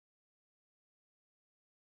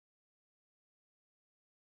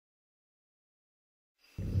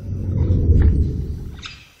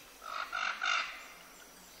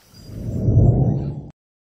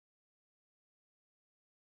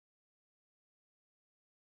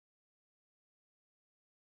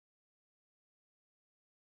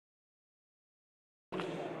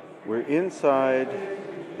We're inside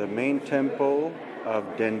the main temple of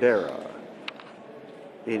Dendera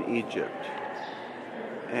in Egypt,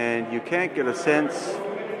 and you can't get a sense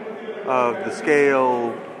of the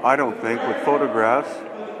scale, I don't think, with photographs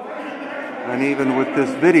and even with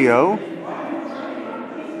this video,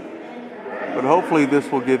 but hopefully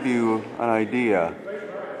this will give you an idea.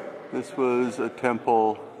 This was a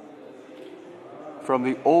temple from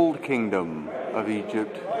the Old Kingdom of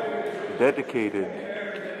Egypt dedicated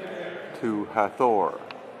to Hathor,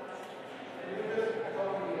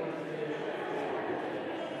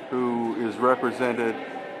 who is represented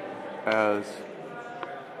as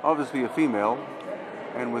obviously a female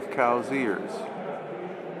and with cow's ears.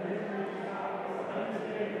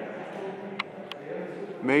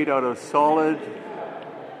 Made out of solid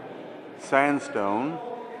sandstone,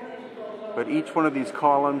 but each one of these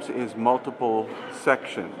columns is multiple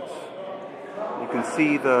sections. You can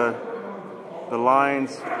see the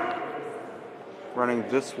lines running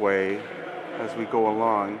this way as we go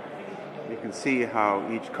along. You can see how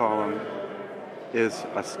each column is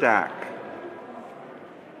a stack.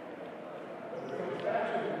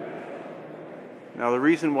 Now, the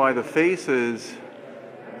reason why the faces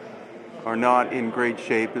are not in great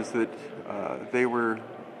shape is that they were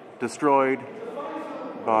destroyed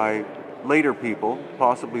by later people,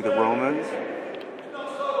 possibly the Romans,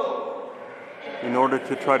 in order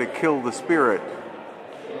to try to kill the spirit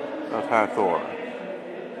of Hathor.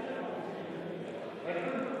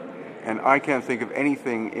 And I can't think of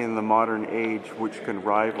anything in the modern age which can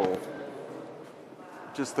rival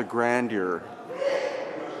just the grandeur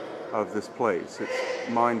of this place. It's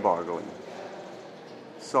mind-boggling.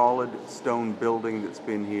 Solid stone building that's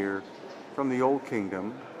been here from the Old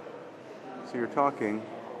Kingdom. So you're talking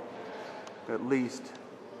at least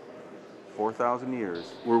 4,000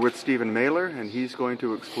 years. We're with Stephen Mailer, and he's going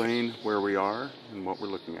to explain where we are and what we're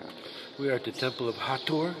looking at. We are at the Temple of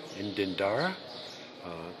Hathor in Dendera,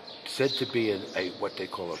 said to be what they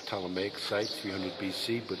call a Ptolemaic site, 300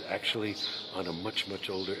 BC, but actually on a much, much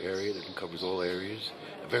older area that covers all areas,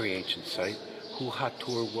 a very ancient site. Who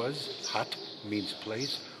Hathor was, Hat means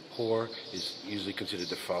place, Hor is usually considered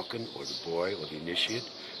the falcon or the boy or the initiate,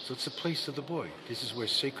 so it's the place of the boy. This is where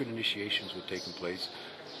sacred initiations were taking place,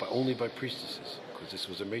 but only by priestesses, because this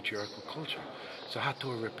was a matriarchal culture. So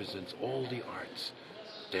Hathor represents all the arts,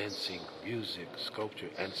 dancing, music, sculpture,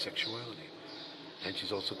 and sexuality. And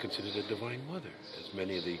she's also considered a divine mother, as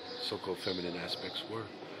many of the so-called feminine aspects were.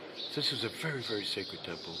 So this was a very, very sacred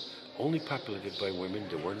temple, only populated by women.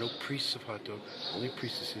 There were no priests of Hathor, only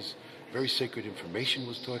priestesses. Very sacred information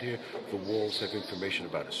was taught here. The walls have information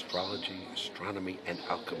about astrology, astronomy, and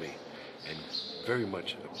alchemy. And very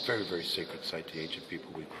much a very, very sacred site to the ancient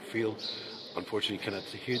people. We feel, unfortunately, cannot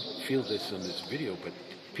feel this on this video, but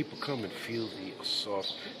people come and feel the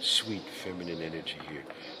soft, sweet, feminine energy here.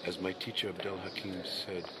 As my teacher Abdel Hakim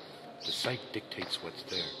said, the site dictates what's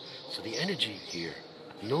there. So the energy here,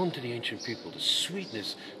 known to the ancient people, the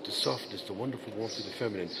sweetness, the softness, the wonderful warmth of the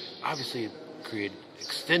feminine, obviously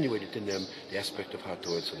extenuated in them the aspect of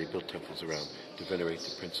Hathor, so they built temples around to venerate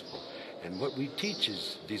the principle. And what we teach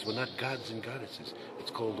is these were not gods and goddesses.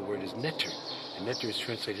 It's called, the word is netter. And netter is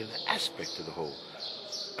translated as an aspect of the whole,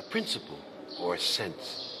 a principle or a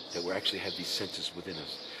sense, that we actually have these senses within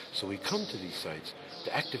us. So we come to these sites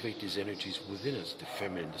to activate these energies within us, the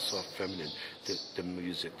feminine, the soft feminine, the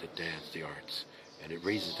music, the dance, the arts. And it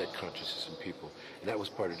raises that consciousness in people. And that was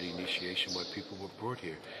part of the initiation, why people were brought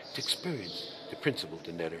here to experience the principle,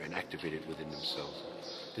 the netter, and activate it within themselves.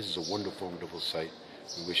 This is a wonderful, wonderful site.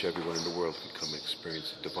 We wish everyone in the world could come and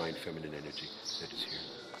experience the divine feminine energy that is here.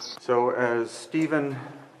 So as Stephen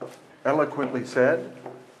eloquently said,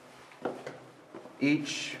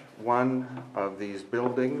 each one of these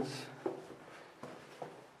buildings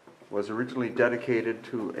was originally dedicated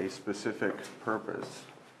to a specific purpose.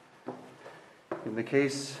 In the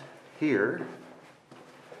case here,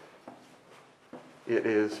 it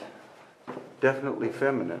is definitely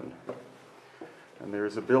feminine. And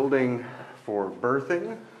there's a building for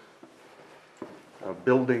birthing, a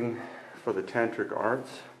building for the tantric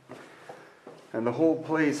arts, and the whole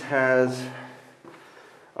place has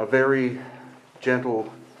a very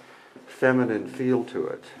gentle, feminine feel to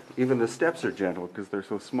it. Even the steps are gentle because they're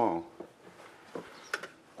so small.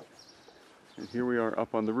 And here we are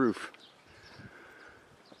up on the roof.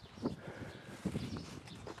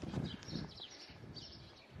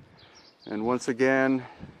 And once again,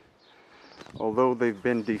 although they've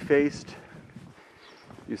been defaced,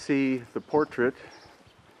 you see the portrait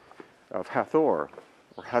of Hathor,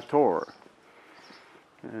 or Hathor.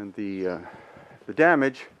 And the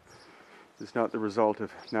damage is not the result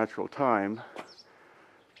of natural time,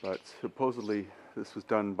 But supposedly this was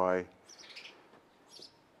done by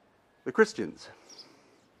the Christians,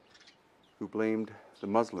 who blamed the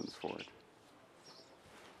Muslims for it.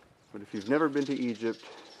 But if you've never been to Egypt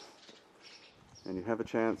and you have a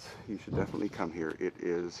chance, you should definitely come here. It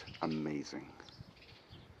is amazing.